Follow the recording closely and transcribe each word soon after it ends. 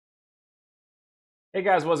Hey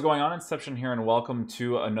guys, what's going on? Inception here and welcome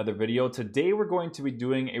to another video. Today we're going to be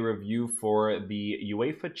doing a review for the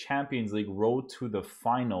UEFA Champions League Road to the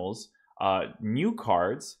Finals new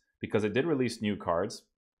cards, because it did release new cards.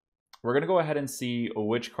 We're going to go ahead and see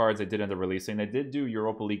which cards they did end up releasing. They did do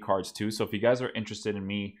Europa League cards too, so if you guys are interested in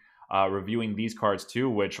me reviewing these cards too,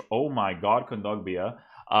 which, oh my god, Kondogbia,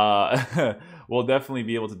 we'll definitely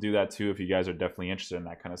be able to do that too if you guys are definitely interested in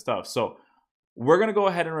that kind of stuff. So we're going to go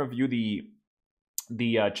ahead and review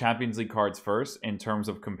the Champions League cards first in terms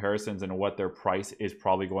of comparisons and what their price is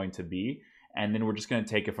probably going to be. And then we're just going to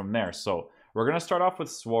take it from there. So we're going to start off with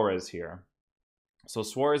Suarez here. So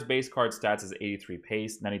Suarez base card stats is 83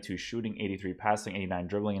 pace, 92 shooting, 83 passing, 89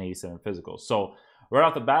 dribbling, and 87 physical. So right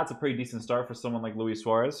off the bat, it's a pretty decent start for someone like Luis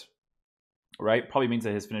Suarez, right? Probably means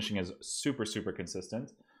that his finishing is super, super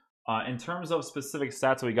consistent. In terms of specific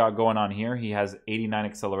stats we got going on here, he has 89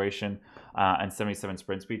 acceleration and 77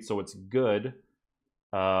 sprint speed. So it's good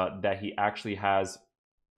that he actually has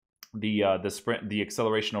the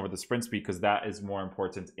acceleration over the sprint speed, because that is more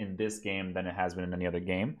important in this game than it has been in any other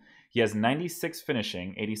game. He has 96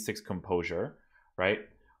 finishing, 86 composure, right?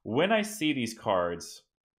 When I see these cards,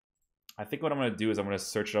 I think what I'm going to do is I'm going to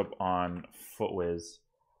search it up on FootWiz,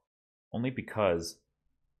 only because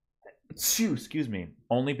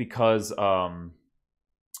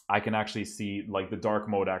I can actually see, like, the dark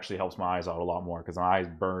mode actually helps my eyes out a lot more because my eyes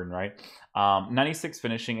burn, right? 96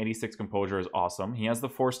 finishing, 86 composure is awesome. He has the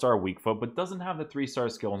 4-star weak foot, but doesn't have the 3-star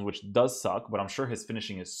skills, which does suck, but I'm sure his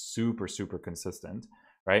finishing is super, super consistent,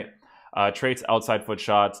 right? Traits, outside foot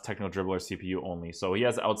shots, technical dribbler, CPU only. So he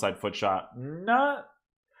has outside foot shot.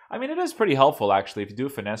 I mean, it is pretty helpful, actually. If you do a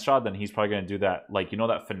finesse shot, then he's probably going to do that. Like, you know,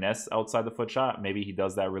 that finesse outside the foot shot? Maybe he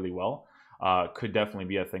does that really well. Could definitely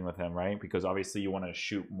be a thing with him, right? Because obviously you want to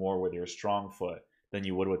shoot more with your strong foot than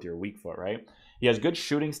you would with your weak foot, right? He has good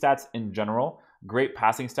shooting stats in general, great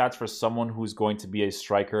passing stats for someone who's going to be a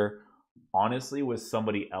striker, honestly, with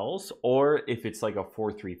somebody else, or if it's like a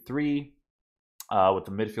 4-3-3 with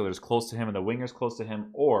the midfielders close to him and the wingers close to him,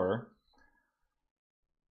 or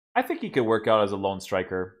I think he could work out as a lone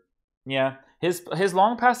striker. Yeah, his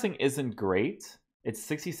long passing isn't great. It's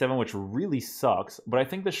 67, which really sucks, but I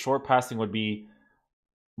think the short passing would be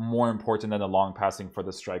more important than the long passing for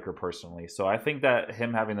the striker personally. So I think that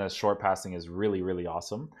him having the short passing is really, really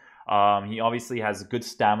awesome. He obviously has good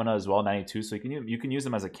stamina as well, 92, so you can use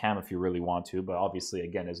him as a cam if you really want to, but obviously,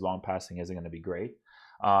 again, his long passing isn't going to be great.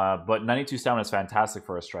 But 92 stamina is fantastic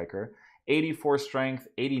for a striker. 84 strength,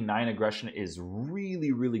 89 aggression is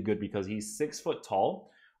really, really good because he's 6 foot tall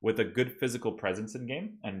with a good physical presence in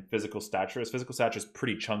game and physical stature. His physical stature is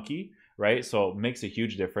pretty chunky, right? So it makes a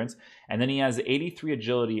huge difference. And then he has 83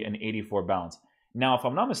 agility and 84 balance. Now, if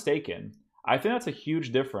I'm not mistaken, I think that's a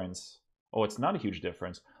huge difference. Oh, it's not a huge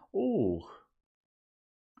difference. Oh,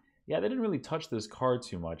 yeah, they didn't really touch this card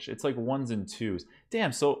too much. It's like 1s and 2s.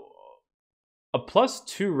 Damn, so a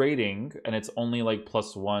 +2 rating, and it's only like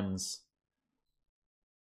 +1s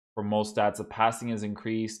for most stats. The passing is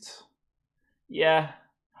increased. Yeah,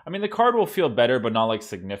 I mean, the card will feel better, but not like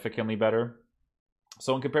significantly better.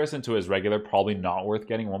 So in comparison to his regular, probably not worth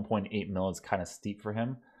getting. 1.8 mil is kind of steep for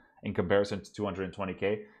him in comparison to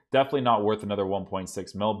 220k. Definitely not worth another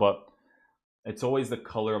 1.6 mil, but it's always the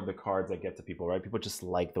color of the cards that get to people, right? People just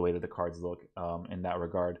like the way that the cards look in that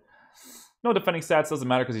regard. No defending stats, doesn't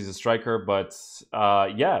matter because he's a striker, but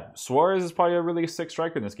yeah, Suarez is probably a really sick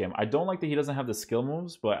striker in this game. I don't like that he doesn't have the skill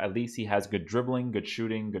moves, but at least he has good dribbling, good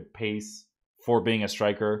shooting, good pace for being a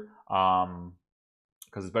striker,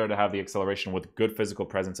 because it's better to have the acceleration with good physical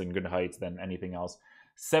presence and good height than anything else.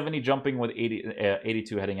 70 jumping with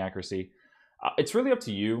 82 heading accuracy. It's really up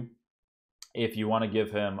to you if you want to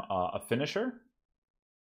give him a finisher,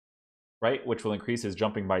 right, which will increase his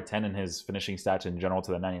jumping by 10 and his finishing stats in general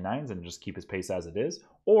to the 99s and just keep his pace as it is.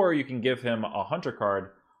 Or you can give him a hunter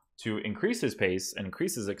card to increase his pace and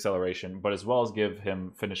increase his acceleration, but as well as give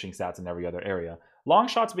him finishing stats in every other area. Long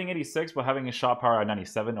shots being 86, but having a shot power at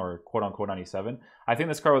 97, or quote-unquote 97. I think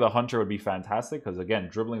this card with a hunter would be fantastic, because again,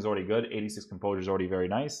 dribbling is already good, 86 composure is already very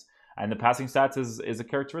nice, and the passing stats is a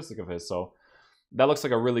characteristic of his, so that looks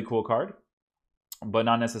like a really cool card, but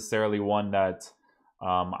not necessarily one that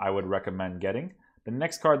I would recommend getting. The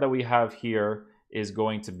next card that we have here is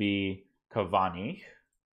going to be Cavani.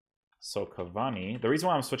 So Cavani, the reason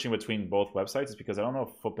why I'm switching between both websites is because I don't know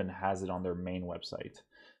if Footbin has it on their main website.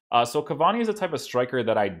 So Cavani is a type of striker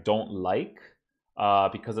that I don't like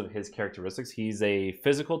because of his characteristics. He's a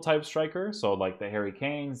physical type striker, so like the Harry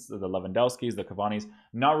Kanes, the Lewandowskis, the Cavanis.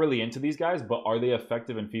 Not really into these guys, but are they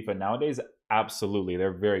effective in FIFA nowadays? Absolutely,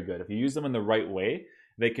 they're very good. If you use them in the right way,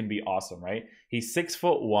 they can be awesome, right? He's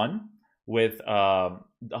 6'1", with oh,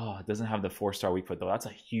 it doesn't have the 4-star weak foot though. That's a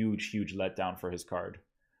huge letdown for his card.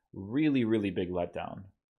 Really big letdown.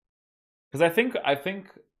 Because I think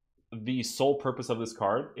the sole purpose of this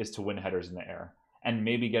card is to win headers in the air and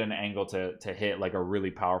maybe get an angle to hit like a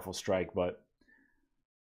really powerful strike, but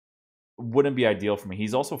wouldn't be ideal for me.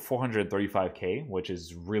 He's also 435k, which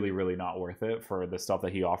is really not worth it for the stuff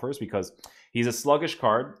that he offers, because he's a sluggish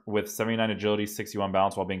card with 79 agility, 61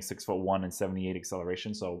 balance while being 6'1" and 78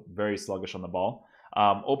 acceleration, so very sluggish on the ball.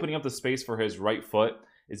 Opening up the space for his right foot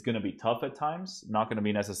is going to be tough at times, not going to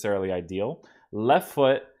be necessarily ideal. Left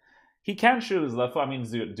foot, he can shoot his left foot. I mean,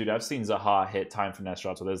 dude, I've seen Zaha hit time finesse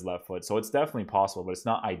shots with his left foot, so it's definitely possible, but it's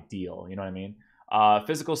not ideal. You know what I mean?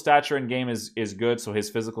 Physical stature in game is good, so his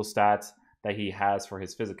physical stats that he has for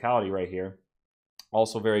his physicality right here,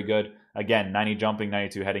 also very good. Again, 90 jumping,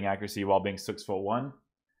 92 heading accuracy while being 6'1".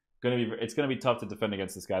 It's gonna be tough to defend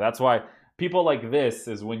against this guy. That's why people like this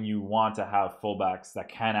is when you want to have fullbacks that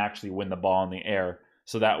can actually win the ball in the air,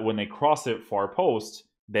 so that when they cross it far post,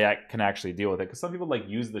 they can actually deal with it. Because some people like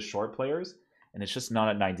use the short players, and it's just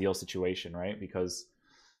not an ideal situation, right? Because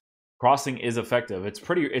crossing is effective.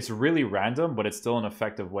 It's really random, but it's still an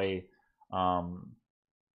effective way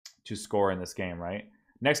to score in this game, right?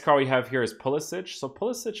 Next card we have here is Pulisic. So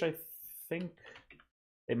Pulisic, I think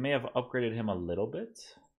they may have upgraded him a little bit.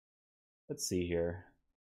 Let's see here.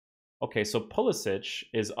 Okay, so Pulisic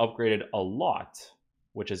is upgraded a lot,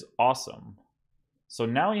 which is awesome. So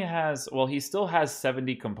now he has, well, he still has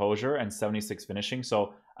 70 composure and 76 finishing.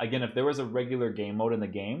 So again, if there was a regular game mode in the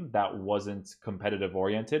game that wasn't competitive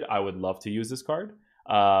oriented, I would love to use this card.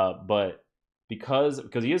 But because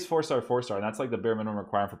he is 4-star, and that's like the bare minimum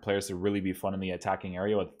requirement for players to really be fun in the attacking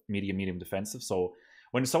area with medium defensive. So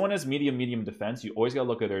when someone has medium defense, you always gotta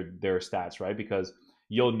look at their stats, right? Because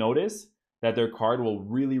you'll notice that their card will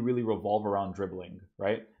really revolve around dribbling,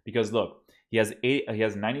 right? Because look, he has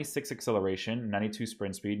 96 acceleration, 92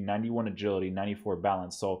 sprint speed, 91 agility, 94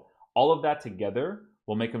 balance. So all of that together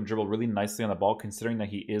will make him dribble really nicely on the ball, considering that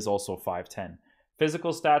he is also 5'10".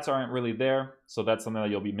 Physical stats aren't really there, so that's something that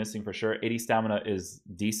you'll be missing for sure. 80 stamina is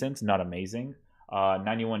decent, not amazing.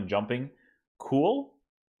 91 jumping, cool,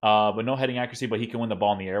 but no heading accuracy, but he can win the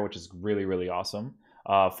ball in the air, which is really awesome.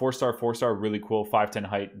 4-star, really cool. 5'10"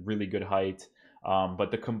 height, really good height.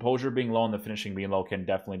 But the composure being low and the finishing being low can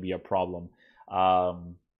definitely be a problem.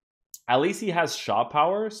 At least he has shot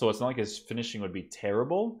power, so it's not like his finishing would be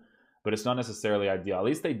terrible, but it's not necessarily ideal. At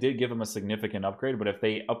least they did give him a significant upgrade, but if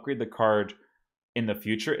they upgrade the card in the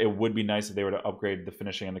future, it would be nice if they were to upgrade the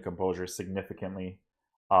finishing and the composure significantly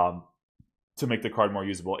to make the card more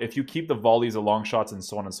usable. If you keep the volleys, the long shots, and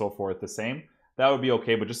so on and so forth the same, that would be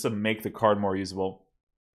okay, but just to make the card more usable,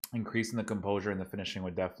 increasing the composure and the finishing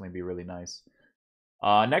would definitely be really nice.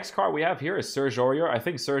 Next card we have here is Serge Aurier. I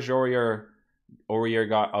think Serge Aurier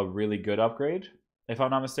got a really good upgrade, if I'm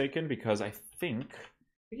not mistaken, because I think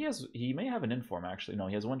he may have an inform actually. No,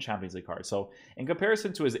 he has one Champions League card. So in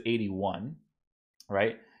comparison to his 81,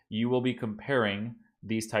 right, you will be comparing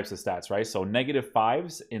these types of stats, right? So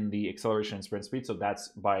 -5s in the acceleration and sprint speed. So that's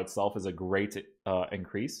by itself is a great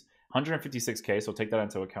increase. 156k. So take that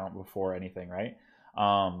into account before anything, right?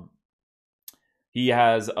 He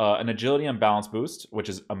has an agility and balance boost, which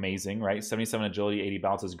is amazing, right? 77 agility, 80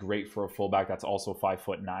 balance is great for a fullback that's also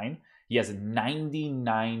 5'9". He has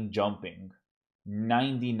 99 jumping.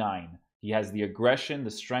 99. He has the aggression,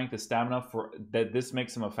 the strength, the stamina for that. This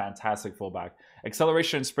makes him a fantastic fullback.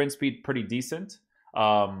 Acceleration and sprint speed, pretty decent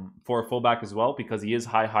for a fullback as well, because he is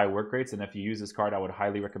high work rates. And if you use this card, I would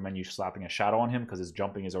highly recommend you slapping a shadow on him, because his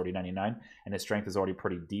jumping is already 99 and his strength is already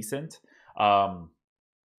pretty decent.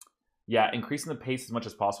 Yeah, increasing the pace as much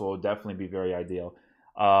as possible would definitely be very ideal.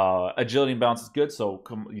 Agility and balance is good, so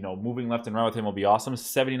moving left and right with him will be awesome.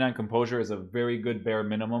 79 composure is a very good bare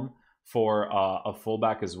minimum for a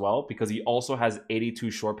fullback as well, because he also has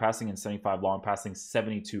 82 short passing and 75 long passing,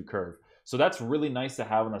 72 curve. So that's really nice to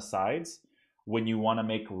have on the sides when you want to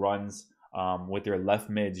make runs with your left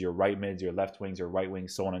mids, your right mids, your left wings, your right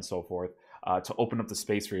wings, so on and so forth, to open up the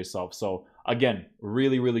space for yourself. So again,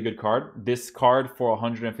 really good card. This card for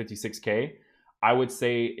 156k, I would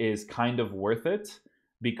say is kind of worth it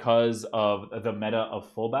because of the meta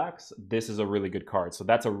of fullbacks. This is a really good card. So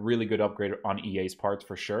that's a really good upgrade on EA's parts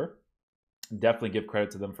for sure. Definitely give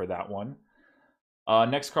credit to them for that one.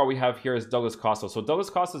 Next card we have here is Douglas Costa. So Douglas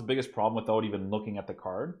Costa's biggest problem, without even looking at the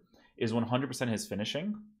card, is 100% his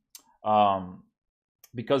finishing.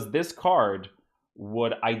 Because this card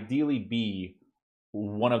would ideally be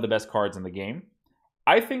one of the best cards in the game.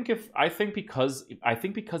 I think because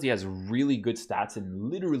he has really good stats in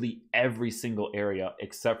literally every single area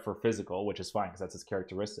except for physical, which is fine because that's his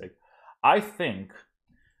characteristic. I think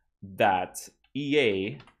that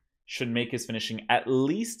EA should make his finishing at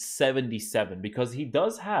least 77 because he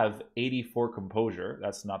does have 84 composure.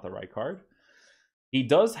 That's not the right card. He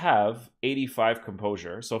does have 85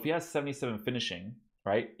 composure. So if he has 77 finishing,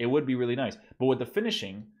 right, it would be really nice. But with the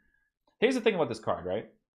finishing, here's the thing about this card, right?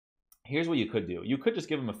 Here's what you could do. You could just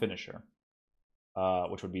give him a finisher,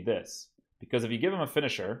 which would be this. Because if you give him a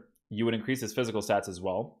finisher, you would increase his physical stats as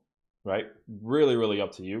well, right? Really, really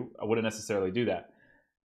up to you. I wouldn't necessarily do that.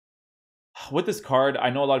 With this card, I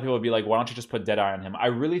know a lot of people would be like, why don't you just put Deadeye on him? I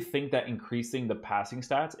really think that increasing the passing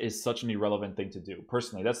stats is such an irrelevant thing to do.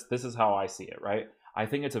 Personally, this is how I see it, right? I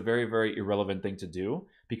think it's a very, very irrelevant thing to do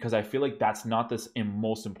because I feel like that's not the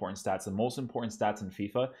most important stats. The most important stats in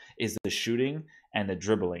FIFA is the shooting and the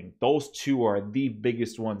dribbling. Those two are the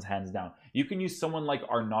biggest ones, hands down. You can use someone like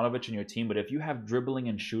Arnautovic in your team, but if you have dribbling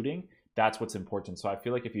and shooting, that's what's important. So I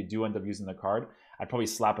feel like if you do end up using the card, I'd probably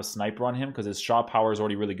slap a sniper on him because his shot power is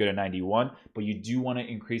already really good at 91, but you do want to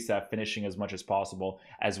increase that finishing as much as possible,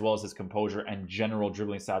 as well as his composure and general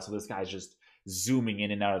dribbling stats. So this guy's just zooming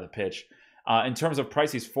in and out of the pitch. In terms of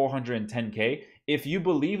price, he's 410k. If you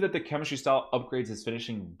believe that the chemistry style upgrades his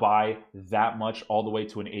finishing by that much all the way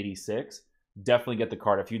to an 86, definitely get the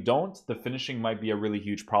card. If you don't, the finishing might be a really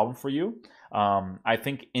huge problem for you. I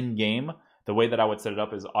think in-game, the way that I would set it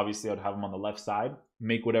up is obviously I'd have him on the left side,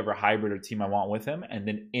 make whatever hybrid or team I want with him, and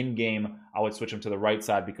then in-game, I would switch him to the right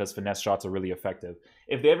side because finesse shots are really effective.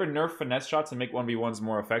 If they ever nerf finesse shots and make 1v1s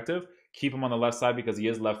more effective, keep him on the left side because he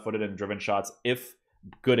is left-footed and driven shots. If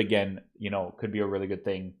good again, you know, could be a really good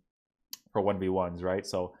thing for 1v1s, right?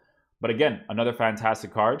 So, but again, another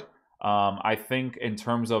fantastic card. I think in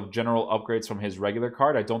terms of general upgrades from his regular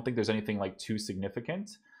card, I don't think there's anything like too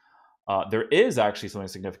significant. There is actually something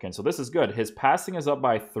significant. So this is good. His passing is up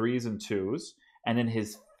by 3s and 2s, and then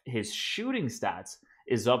his shooting stats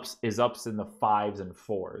is ups in the 5s and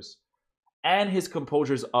 4s, and his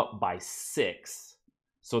composure is up by 6.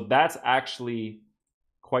 So that's actually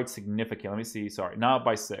quite significant. Let me see. Sorry, not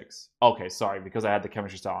by 6. Okay, sorry, because I had the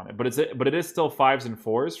chemistry style on it. But it is still 5s and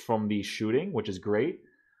 4s from the shooting, which is great.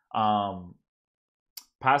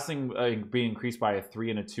 Passing being increased by a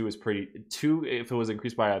 3 and a 2 is pretty. 2, if it was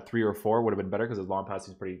increased by a 3 or 4, would have been better because his long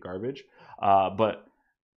passing is pretty garbage. But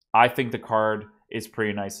I think the card is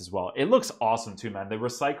pretty nice as well. It looks awesome too, man. The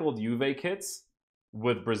recycled Juve kits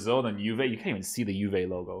with Brazil and Juve, you can't even see the Juve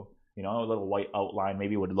logo. You know, a little white outline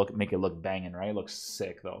maybe would make it look banging, right? It looks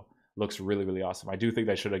sick though. Looks really, really awesome. I do think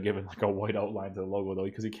they should have given like a white outline to the logo though,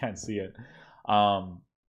 because you can't see it.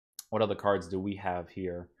 What other cards do we have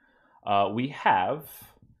here? We have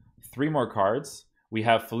 3 more cards. We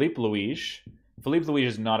have Philippe Luis. Philippe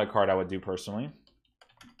Luis is not a card I would do personally.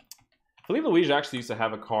 Philippe Luis actually used to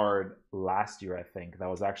have a card last year, I think, that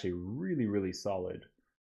was actually really, really solid.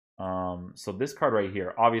 So this card right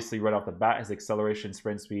here, obviously right off the bat, his acceleration,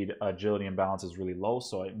 sprint speed, agility, and balance is really low,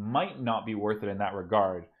 so it might not be worth it in that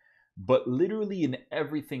regard. But literally in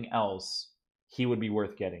everything else, he would be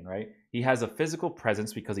worth getting, right? He has a physical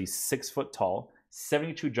presence because he's 6 foot tall.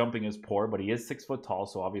 72 jumping is poor, but he is 6 foot tall.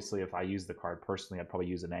 So obviously, if I use the card personally, I'd probably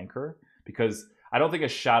use an anchor because I don't think a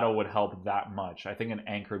shadow would help that much. I think an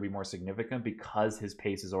anchor would be more significant because his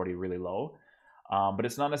pace is already really low. But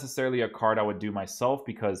it's not necessarily a card I would do myself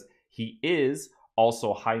because he is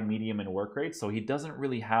also high, medium, and work rate. So he doesn't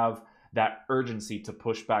really have that urgency to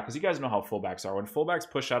push back. Because you guys know how fullbacks are. When fullbacks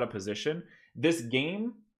push out of position, this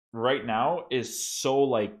game right now is so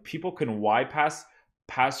like people can wide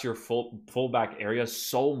pass your fullback area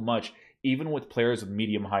so much, even with players with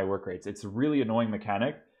medium high work rates. It's a really annoying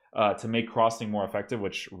mechanic to make crossing more effective,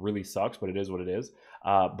 which really sucks, but it is what it is.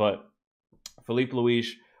 But Philippe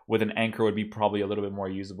Luis with an anchor would be probably a little bit more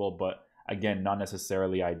usable, but again, not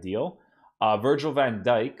necessarily ideal. Virgil van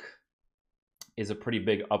Dijk is a pretty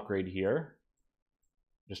big upgrade here.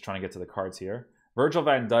 Just trying to get to the cards here. Virgil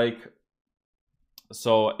van Dijk.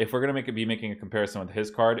 So if we're going to be making a comparison with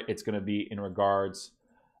his card, it's going to be in regards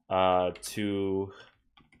to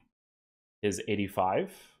his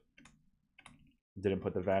 85. Didn't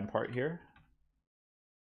put the Van part here.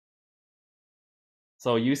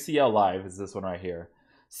 So UCL Live is this one right here.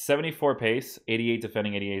 74 pace, 88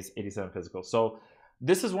 defending, 87 physical. So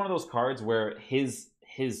this is one of those cards where his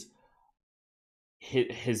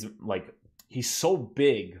like he's so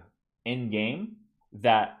big in game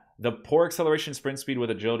that the poor acceleration, sprint speed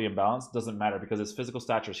with agility and balance doesn't matter because his physical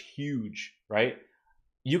stature is huge, right?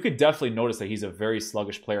 You could definitely notice that he's a very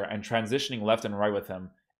sluggish player, and transitioning left and right with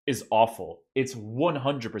him is awful. It's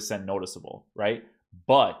 100% noticeable, right?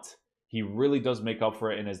 But he really does make up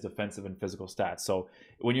for it in his defensive and physical stats. So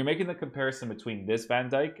when you're making the comparison between this Van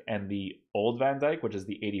Dijk and the old Van Dijk, which is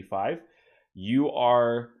the 85, you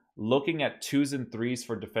are looking at 2s and 3s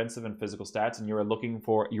for defensive and physical stats, and you were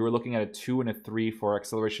looking at a 2 and a 3 for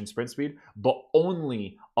acceleration sprint speed, but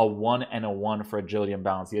only a 1 and a 1 for agility and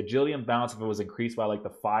balance. The agility and balance, if it was increased by like the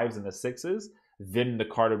 5s and the 6s, then the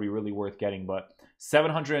card would be really worth getting. But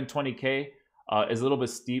 720k is a little bit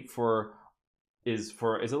steep for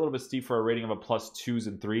a rating of a +2s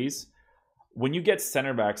and 3s. When you get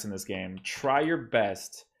center backs in this game, try your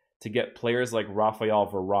best to get players like Rafael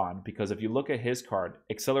Varane, because if you look at his card,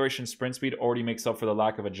 acceleration sprint speed already makes up for the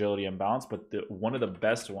lack of agility and balance, but one of the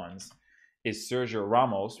best ones is Sergio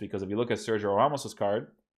Ramos, because if you look at Sergio Ramos's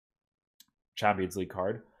card, Champions League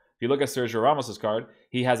card, if you look at Sergio Ramos's card,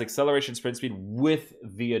 he has acceleration sprint speed with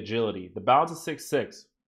the agility. The balance is 6'6",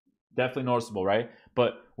 definitely noticeable, right?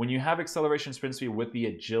 But when you have acceleration sprint speed with the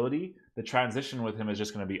agility, the transition with him is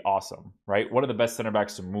just going to be awesome, right? One of the best center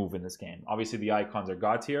backs to move in this game. Obviously, the icons are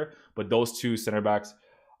God tier, but those two center backs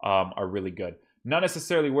are really good. Not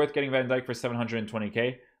necessarily worth getting Van Dijk for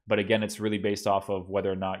 720k, but again, it's really based off of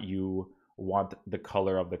whether or not you want the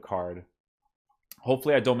color of the card.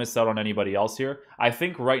 Hopefully, I don't miss out on anybody else here. I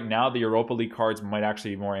think right now, the Europa League cards might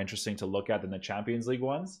actually be more interesting to look at than the Champions League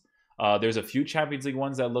ones. There's a few Champions League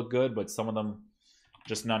ones that look good, but some of them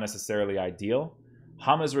just not necessarily ideal.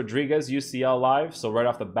 James Rodriguez, UCL live. So right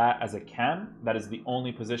off the bat, as a cam, that is the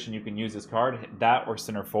only position you can use this card, that or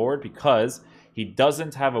center forward, because he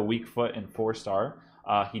doesn't have a weak foot in 4-star.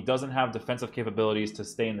 He doesn't have defensive capabilities to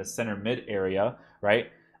stay in the center mid area, right?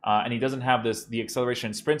 And he doesn't have the acceleration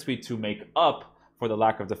and sprint speed to make up for the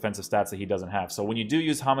lack of defensive stats that he doesn't have. So when you do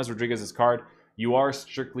use James Rodriguez's card, you are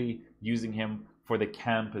strictly using him for the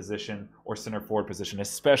cam position or center forward position,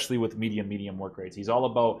 especially with medium work rates. He's all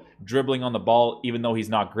about dribbling on the ball, even though he's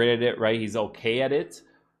not great at it, right? He's okay at it.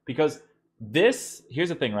 Because here's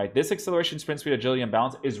the thing, right? This acceleration, sprint speed, agility, and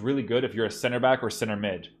balance is really good if you're a center back or center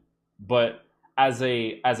mid. But as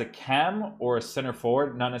a cam or a center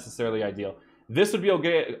forward, not necessarily ideal. This would be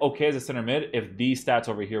okay as a center mid if these stats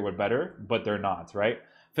over here were better, but they're not, right?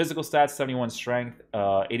 Physical stats, 71 strength,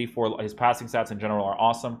 84. His passing stats in general are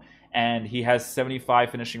awesome. And he has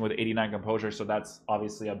 75 finishing with 89 composure. So that's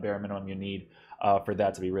obviously a bare minimum you need for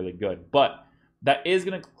that to be really good. But that is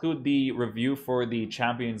going to conclude the review for the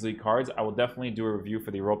Champions League cards. I will definitely do a review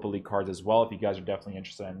for the Europa League cards as well, if you guys are definitely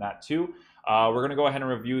interested in that too. We're going to go ahead and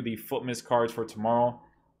review the foot miss cards for tomorrow.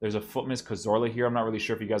 There's a foot miss Cazorla here. I'm not really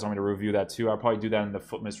sure if you guys want me to review that too. I'll probably do that in the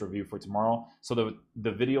foot miss review for tomorrow. So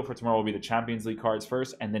the video for tomorrow will be the Champions League cards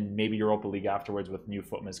first, and then maybe Europa League afterwards with new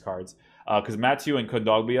foot miss cards. Because Matthew and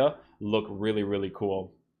Kondogbia look really, really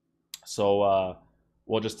cool. So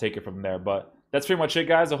we'll just take it from there. But that's pretty much it,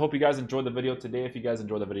 guys. I hope you guys enjoyed the video today. If you guys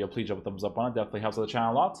enjoyed the video, please drop a thumbs up on it. Definitely helps the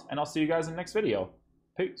channel a lot. And I'll see you guys in the next video.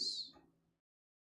 Peace.